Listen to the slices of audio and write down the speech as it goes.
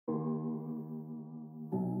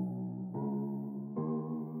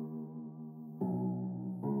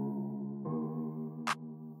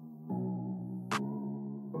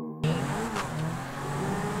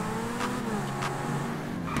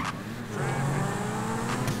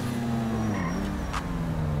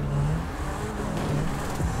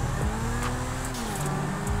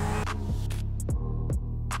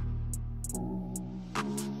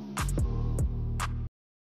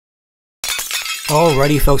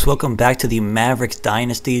Alrighty folks, welcome back to the Mavericks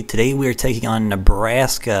Dynasty. Today we are taking on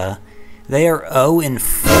Nebraska. They are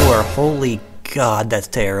 0-4. Holy God, that's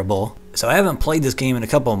terrible. So I haven't played this game in a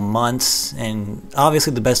couple months, and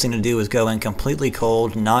obviously the best thing to do is go in completely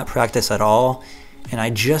cold, not practice at all. And I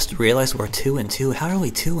just realized we're 2-2. How are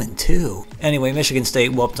we 2-2? Anyway, Michigan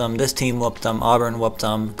State whooped them, this team whooped them, Auburn whooped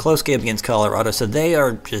them, close game against Colorado, so they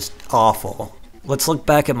are just awful. Let's look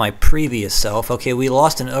back at my previous self. Okay, we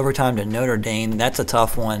lost in overtime to Notre Dame. That's a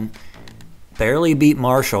tough one. Barely beat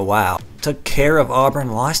Marshall. Wow. Took care of Auburn.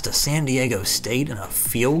 Lost to San Diego State in a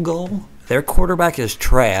field goal. Their quarterback is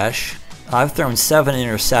trash. I've thrown 7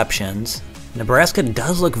 interceptions. Nebraska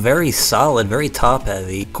does look very solid, very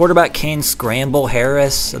top-heavy. Quarterback can't scramble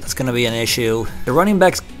Harris, so that's going to be an issue. The running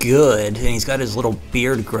back's good, and he's got his little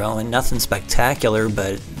beard growing. Nothing spectacular,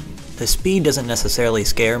 but the speed doesn't necessarily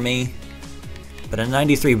scare me. But a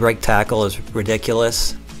 93 break tackle is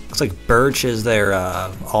ridiculous. Looks like Birch is their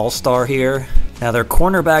all-star here. Now their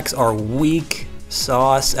cornerbacks are weak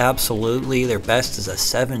sauce, absolutely. Their best is a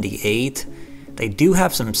 78. They do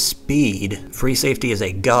have some speed. Free safety is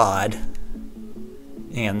a god.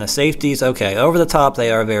 And the safeties, okay, over the top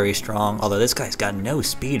they are very strong. Although this guy's got no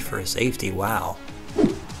speed for a safety, wow.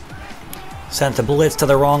 Sent the blitz to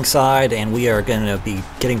the wrong side, and we are going to be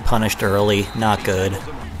getting punished early. Not good.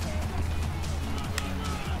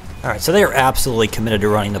 Alright, so they are absolutely committed to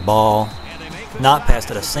running the ball. Not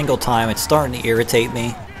passed it a single time. It's starting to irritate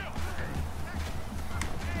me.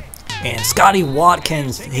 And Scotty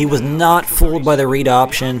Watkins, he was not fooled by the read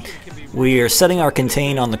option. We are setting our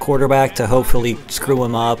contain on the quarterback to hopefully screw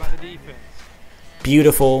him up.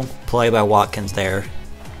 Beautiful play by Watkins there.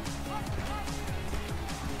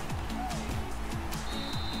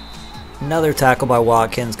 Another tackle by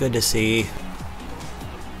Watkins, good to see.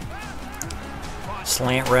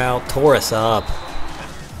 Slant route, tore us up.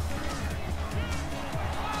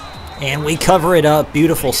 And we cover it up.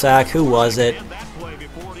 Beautiful sack. Who was it?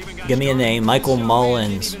 Give me a name. Michael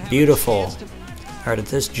Mullins. Beautiful. Alright, at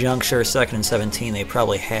this juncture, 2nd and 17, they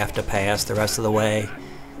probably have to pass the rest of the way.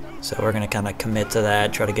 So we're going to kind of commit to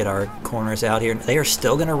that, try to get our corners out here. They are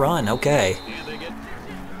still going to run. Okay.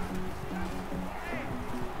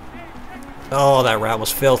 Oh, that route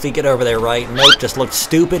was filthy. Get over there, right? Nope, just looked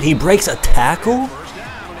stupid. He breaks a tackle?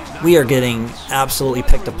 We are getting absolutely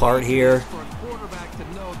picked apart here.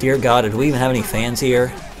 Dear God, did we even have any fans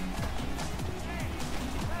here?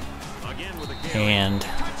 And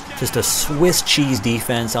just a Swiss cheese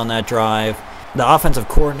defense on that drive. The offensive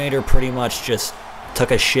coordinator pretty much just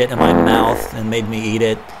took a shit in my mouth and made me eat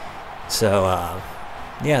it. So,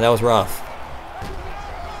 yeah, that was rough.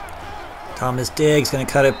 Thomas Diggs going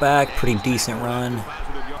to cut it back. Pretty decent run.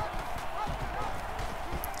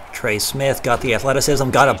 Trey Smith got the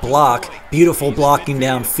athleticism, got a block. Beautiful blocking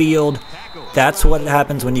downfield. That's what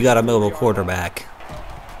happens when you got a mobile quarterback.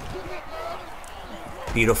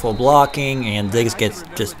 Beautiful blocking, and Diggs gets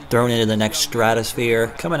just thrown into the next stratosphere.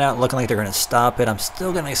 Coming out looking like they're going to stop it. I'm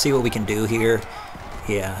still going to see what we can do here.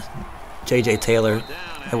 Yeah, J.J. Taylor.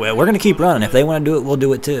 We're going to keep running. If they want to do it, we'll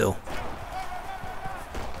do it too.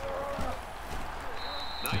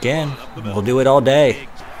 Again, we'll do it all day.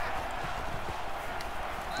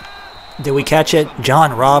 Did we catch it?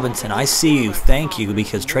 John Robinson, I see you. Thank you,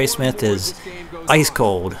 because Trey Smith is ice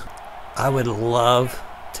cold. I would love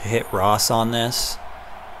to hit Ross on this.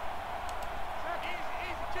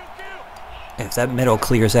 If that middle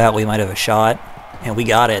clears out, we might have a shot. And we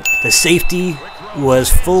got it. The safety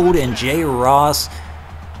was fooled, and Jay Ross,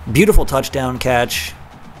 beautiful touchdown catch.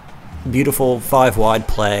 Beautiful 5-wide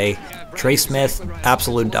play. Trey Smith,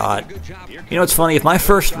 absolute dot. You know, it's funny, if my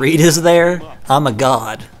first read is there, I'm a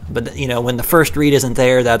god. But, you know, when the first read isn't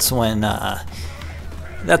there, that's when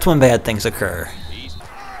bad things occur.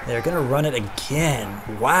 They're going to run it again.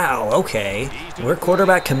 Wow, okay. We're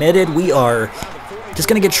quarterback committed. We are just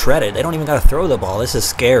going to get shredded. They don't even got to throw the ball. This is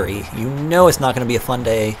scary. You know it's not going to be a fun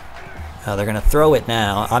day. They're going to throw it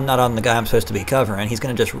now. I'm not on the guy I'm supposed to be covering. He's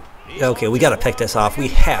going to just... Okay, we got to pick this off. We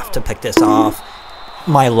have to pick this off.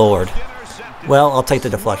 My lord. Well, I'll take the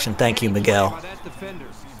deflection. Thank you, Miguel.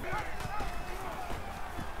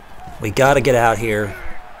 We got to get out here.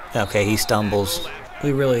 Okay, he stumbles.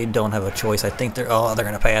 We really don't have a choice. I think they're going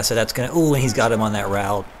to pass it. That's going to... Ooh, and he's got him on that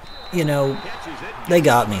route. You know, they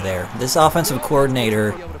got me there. This offensive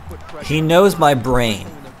coordinator, he knows my brain.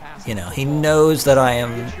 You know, he knows that I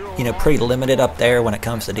am, you know, pretty limited up there when it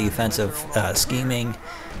comes to defensive scheming.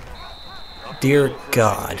 Dear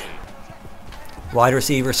God. Wide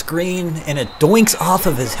receiver screen, and it doinks off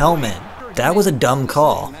of his helmet. That was a dumb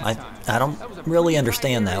call. I don't really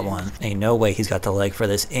understand that one. Ain't no way he's got the leg for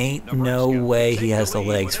this. Ain't no way he has the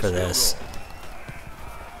legs for this.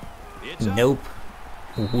 Nope.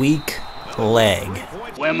 Weak leg.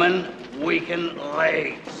 Women weaken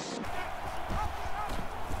legs.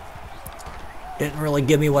 Didn't really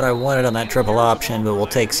give me what I wanted on that triple option, but we'll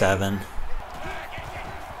take 7.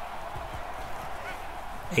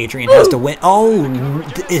 Adrian has to win. Oh,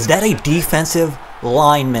 is that a defensive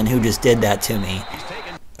lineman who just did that to me?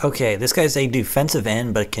 Okay, this guy's a defensive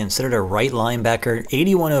end, but considered a right linebacker.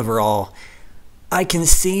 81 overall. I can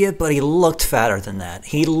see it, but he looked fatter than that.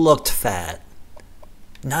 He looked fat.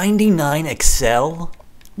 99 Excel?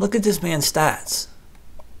 Look at this man's stats.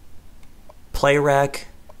 Play rec.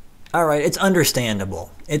 Alright, it's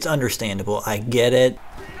understandable. It's understandable. I get it.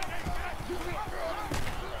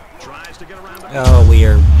 Oh,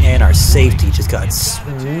 and our safety just got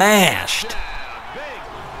smashed.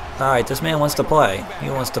 Alright, this man wants to play. He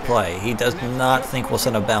wants to play. He does not think we'll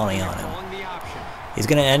send a bounty on him. He's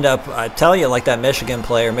going to end up, I tell you, like that Michigan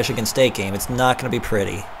player, Michigan State game. It's not going to be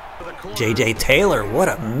pretty. J.J. Taylor, what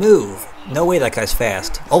a move. No way that guy's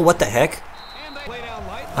fast. Oh, what the heck?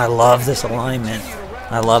 I love this alignment.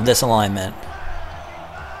 I love this alignment.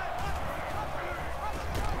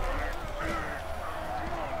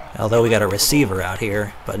 Although we got a receiver out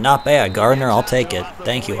here, but not bad. Gardner, I'll take it.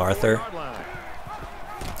 Thank you, Arthur.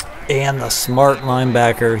 And the smart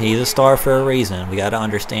linebacker. He's a star for a reason. We got to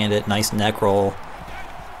understand it. Nice neck roll.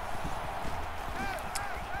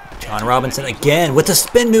 John Robinson again with the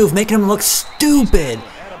spin move, making him look stupid.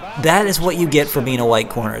 That is what you get for being a white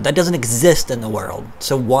corner. That doesn't exist in the world.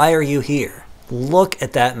 So why are you here? Look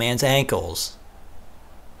at that man's ankles.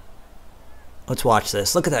 Let's watch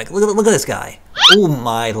this. Look at that. Look at this guy. Oh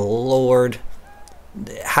my lord.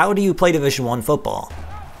 How do you play Division I football?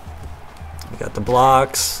 We got the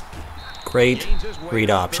blocks. Great read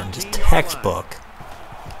option. Just textbook.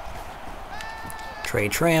 Trey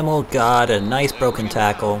Trammell got a nice broken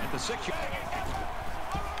tackle.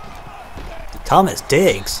 Thomas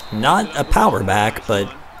Diggs. Not a power back, but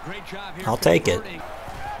I'll take it.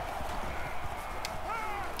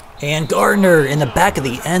 And Gardner in the back of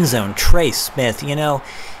the end zone. Trey Smith, you know,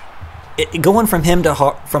 going from him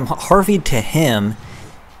to from Harvey to him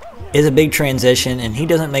is a big transition, and he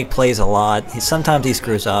doesn't make plays a lot. Sometimes he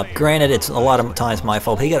screws up. Granted, it's a lot of times my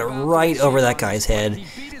fault. He got it right over that guy's head.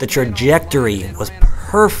 The trajectory was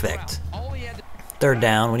perfect. Third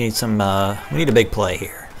down. We need some. We need a big play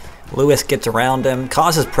here. Lewis gets around him,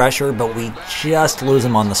 causes pressure, but we just lose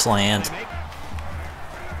him on the slant.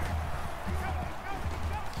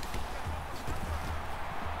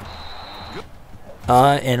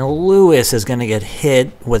 And Lewis is going to get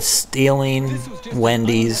hit with stealing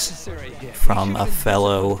Wendy's from a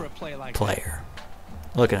fellow player.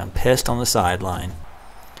 Look at him, pissed on the sideline.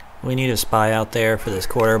 We need a spy out there for this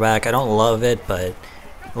quarterback. I don't love it, but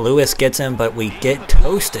Lewis gets him, but we get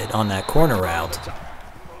toasted on that corner route.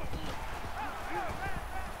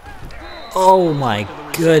 Oh my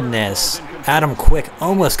goodness. Adam Quick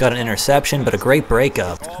almost got an interception, but a great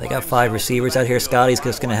breakup. They got 5 receivers out here. Scotty's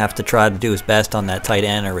just going to have to try to do his best on that tight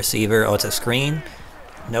end or receiver. Oh, it's a screen?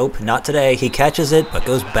 Nope, not today. He catches it, but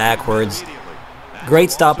goes backwards. Great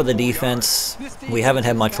stop of the defense. We haven't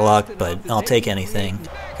had much luck, but I'll take anything.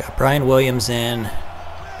 Got Brian Williams in.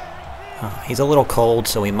 He's a little cold,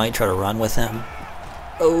 so we might try to run with him.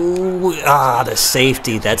 Oh, the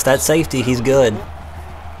safety. That's that safety. He's good.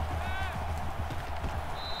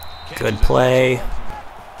 Good play.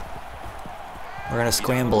 We're going to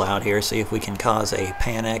scramble out here, see if we can cause a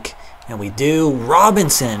panic. And we do.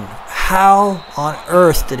 Robinson. How on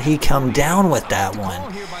earth did he come down with that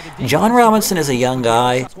one? John Robinson is a young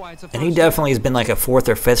guy, and he definitely has been like a 4th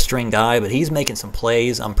or 5th string guy, but he's making some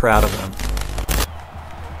plays. I'm proud of him.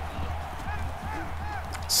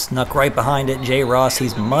 Snuck right behind it. Jay Ross,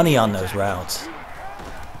 he's money on those routes.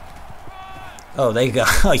 Oh, they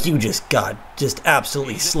got, you just got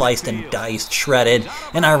absolutely sliced and diced, shredded,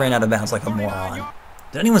 and I ran out of bounds like a moron.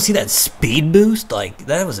 Did anyone see that speed boost? Like,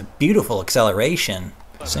 that was a beautiful acceleration.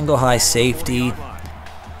 Single high safety.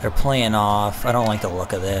 They're playing off. I don't like the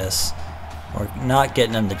look of this. We're not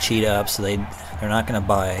getting them to cheat up, so they're not going to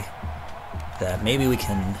buy that. Maybe we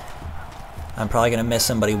can. I'm probably going to miss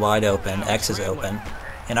somebody wide open. X is open.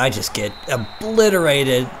 And I just get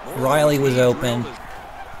obliterated. Riley was open.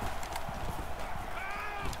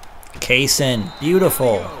 Kaysen,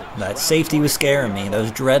 beautiful. That safety was scaring me.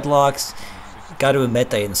 Those dreadlocks, got to admit,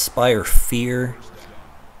 they inspire fear.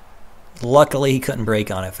 Luckily, he couldn't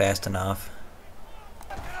break on it fast enough.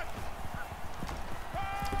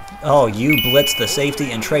 Oh, you blitzed the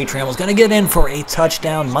safety, and Trey Trammell's going to get in for a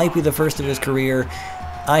touchdown. Might be the first of his career.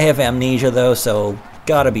 I have amnesia, though, so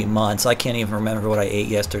gotta be months. I can't even remember what I ate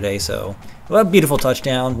yesterday, so. Well, beautiful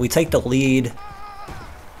touchdown. We take the lead.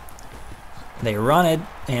 They run it,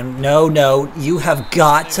 and no, you have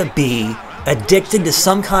got to be addicted to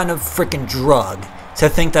some kind of freaking drug to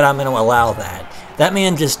think that I'm going to allow that. That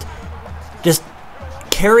man just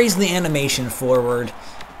carries the animation forward.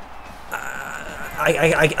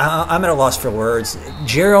 I'm at a loss for words.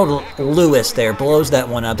 Gerald Lewis there blows that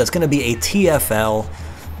one up. That's going to be a TFL.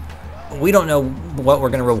 We don't know what we're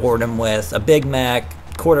going to reward him with. A Big Mac,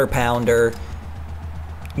 quarter pounder,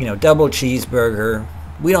 you know, double cheeseburger.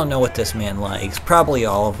 We don't know what this man likes. Probably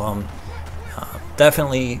all of them.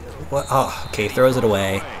 Definitely. Oh, okay, throws it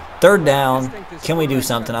away. Third down. Can we do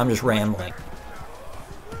something? I'm just rambling.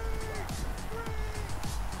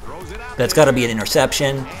 That's got to be an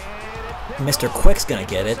interception. Mr. Quick's going to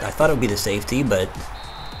get it. I thought it would be the safety, but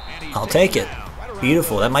I'll take it.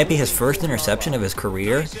 Beautiful. That might be his first interception of his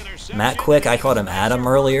career. Matt Quick, I called him Adam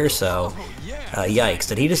earlier, so yikes.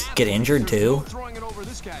 Did he just get injured too?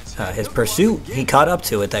 His pursuit, he caught up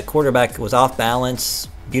to it. That quarterback was off balance.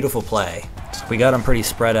 Beautiful play. So we got him pretty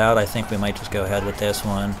spread out. I think we might just go ahead with this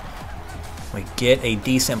one. We get a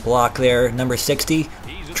decent block there. Number 60,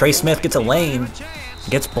 Trey Smith gets a lane.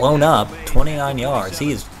 Gets blown up. 29 yards.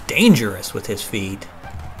 He is dangerous with his feet.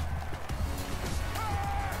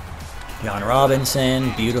 John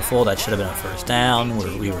Robinson, beautiful. That should have been a first down.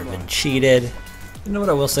 We were been cheated. You know what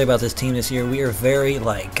I will say about this team this year? We are very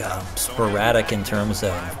sporadic in terms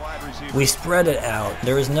of we spread it out.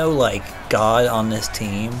 There is no god on this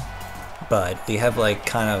team, but we have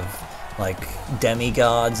kind of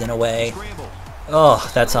demigods in a way. Oh,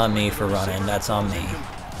 that's on me for running. That's on me.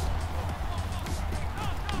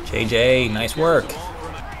 JJ, nice work.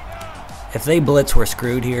 If they blitz, we're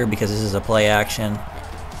screwed here because this is a play action.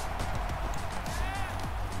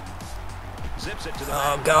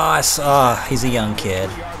 Oh, gosh. He's a young kid,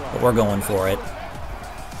 but we're going for it.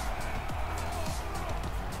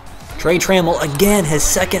 Trey Trammell, again, his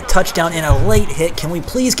second touchdown in a late hit. Can we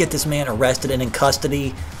please get this man arrested and in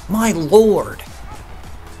custody? My Lord.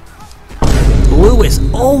 Lewis,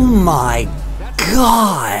 oh my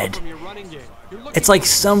God. It's like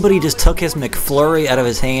somebody just took his McFlurry out of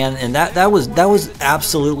his hand, and that was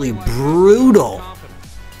absolutely brutal.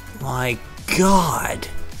 My God.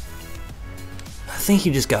 I think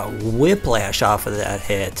he just got whiplash off of that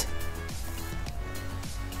hit.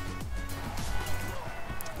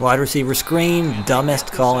 Wide receiver screen,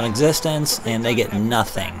 dumbest call in existence, and they get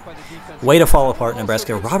nothing. Way to fall apart,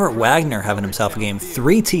 Nebraska. Robert Wagner having himself a game.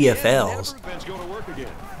 3 TFLs.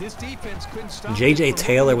 JJ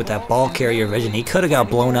Taylor with that ball carrier vision. He could have got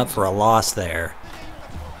blown up for a loss there.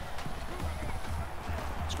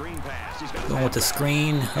 Going with the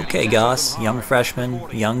screen. Okay, Goss. Young freshman,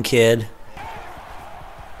 young kid.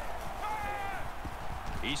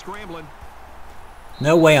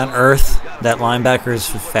 No way on earth that linebacker is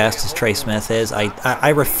as fast as Trey Smith is. I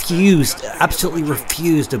refused, absolutely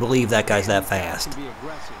refused to believe that guy's that fast.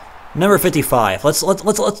 Number 55.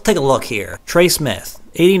 Let's take a look here. Trey Smith,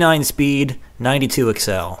 89 speed, 92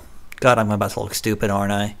 excel. God, I'm about to look stupid,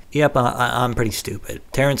 aren't I? Yep, I'm pretty stupid.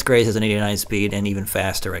 Terrence Grace has an 89 speed and even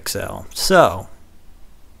faster excel. So,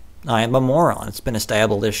 I am a moron. It's been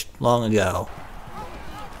established long ago.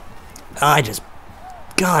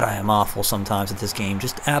 God, I am awful sometimes at this game.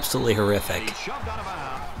 Just absolutely horrific.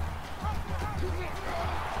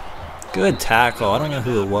 Good tackle. I don't know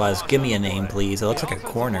who it was. Give me a name, please. It looks like a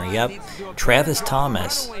corner. Yep. Travis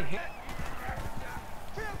Thomas.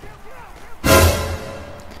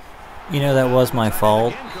 You know, that was my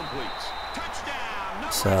fault.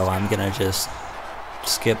 So I'm going to just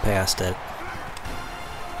skip past it.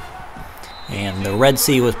 And the Red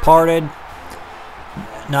Sea was parted.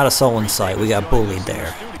 Not a soul in sight. We got bullied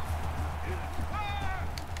there.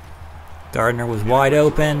 Gardner was wide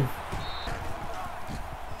open.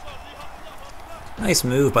 Nice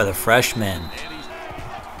move by the freshman.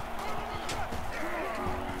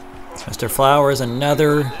 Mr. Flowers,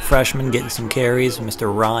 another freshman getting some carries.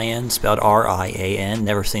 Mr. Ryan, spelled R-I-A-N.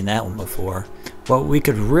 Never seen that one before. What we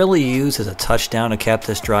could really use is a touchdown to cap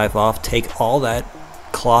this drive off. Take all that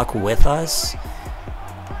clock with us.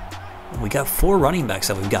 We got 4 running backs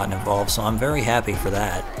that we've gotten involved, so I'm very happy for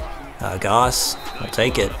that. Goss, we'll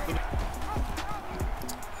take it.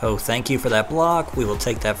 Oh, thank you for that block. We will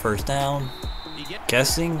take that first down.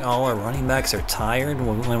 Guessing all our running backs are tired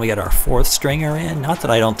when we get our 4th stringer in. Not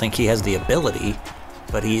that I don't think he has the ability,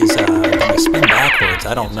 but he's going to spin backwards.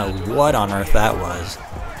 I don't know what on earth that was.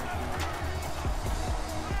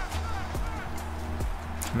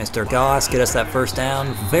 Mr. Goss, get us that first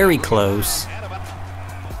down. Very close.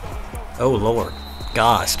 Oh, Lord.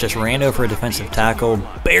 Goss just ran over a defensive tackle.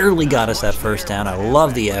 Barely got us that first down. I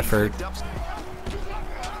love the effort.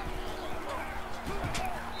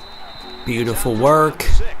 Beautiful work.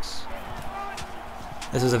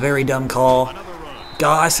 This is a very dumb call.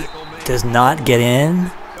 Goss does not get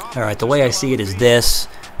in. Alright, the way I see it is this.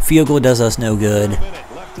 Field goal does us no good.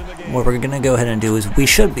 What we're going to go ahead and do is we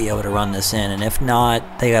should be able to run this in, and if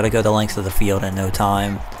not, they got to go the length of the field in no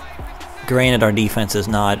time. Granted, our defense is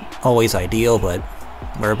not always ideal, but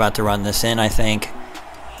we're about to run this in, I think.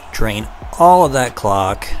 Drain all of that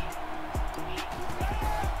clock.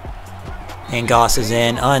 And Goss is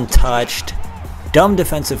in, untouched. Dumb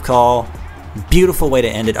defensive call. Beautiful way to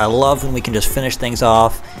end it. I love when we can just finish things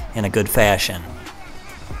off in a good fashion.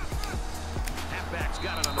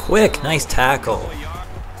 Quick, nice tackle.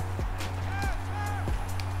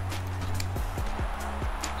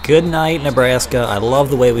 Good night, Nebraska. I love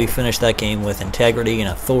the way we finished that game with integrity and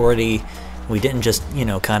authority. We didn't just,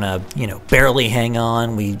 kind of, barely hang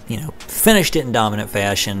on. We, finished it in dominant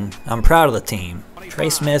fashion. I'm proud of the team. Trey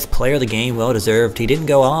Smith, player of the game, well deserved. He didn't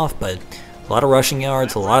go off, but a lot of rushing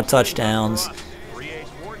yards, a lot of touchdowns.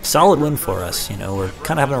 Solid win for us. We're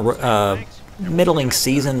kind of having a middling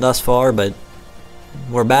season thus far, but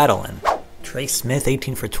we're battling. Trey Smith,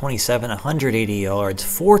 18 for 27, 180 yards,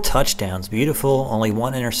 4 touchdowns. Beautiful, only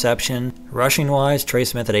 1 interception. Rushing-wise, Trey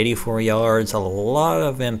Smith at 84 yards, a lot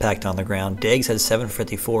of impact on the ground. Diggs had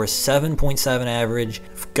 754, 7.7 average.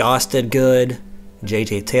 Goss did good.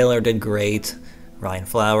 J.J. Taylor did great. Ryan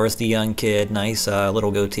Flowers, the young kid, nice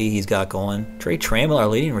little goatee he's got going. Trey Trammell, our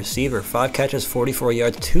leading receiver, 5 catches, 44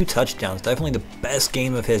 yards, 2 touchdowns. Definitely the best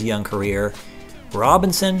game of his young career.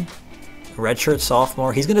 Robinson, redshirt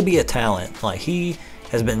sophomore, he's going to be a talent. Like, he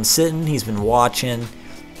has been sitting, he's been watching,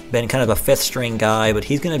 been kind of a 5th string guy, but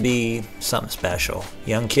he's going to be something special.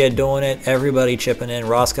 Young kid doing it, everybody chipping in.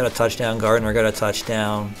 Ross got a touchdown, Gardner got a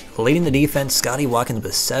touchdown. Leading the defense, Scotty Watkins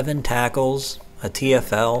with 7 tackles, a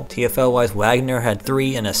TFL. TFL-wise, Wagner had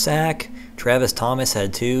 3 and a sack. Travis Thomas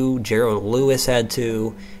had 2. Gerald Lewis had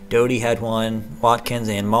 2. Doty had 1. Watkins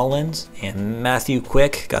and Mullins. And Matthew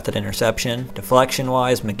Quick got that interception.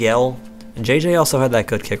 Deflection-wise, Miguel. And JJ also had that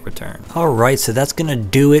good kick return. Alright, so that's going to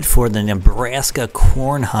do it for the Nebraska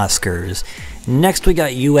Cornhuskers. Next we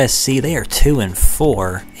got USC. They are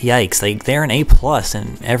 2-4. Yikes, they're an A+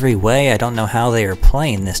 in every way. I don't know how they are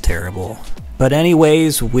playing this terrible. But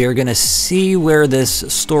anyways, we're going to see where this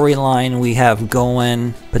storyline we have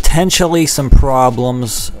going. Potentially some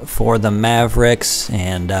problems for the Mavericks,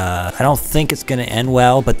 and I don't think it's going to end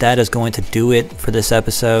well, but that is going to do it for this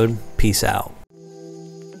episode. Peace out.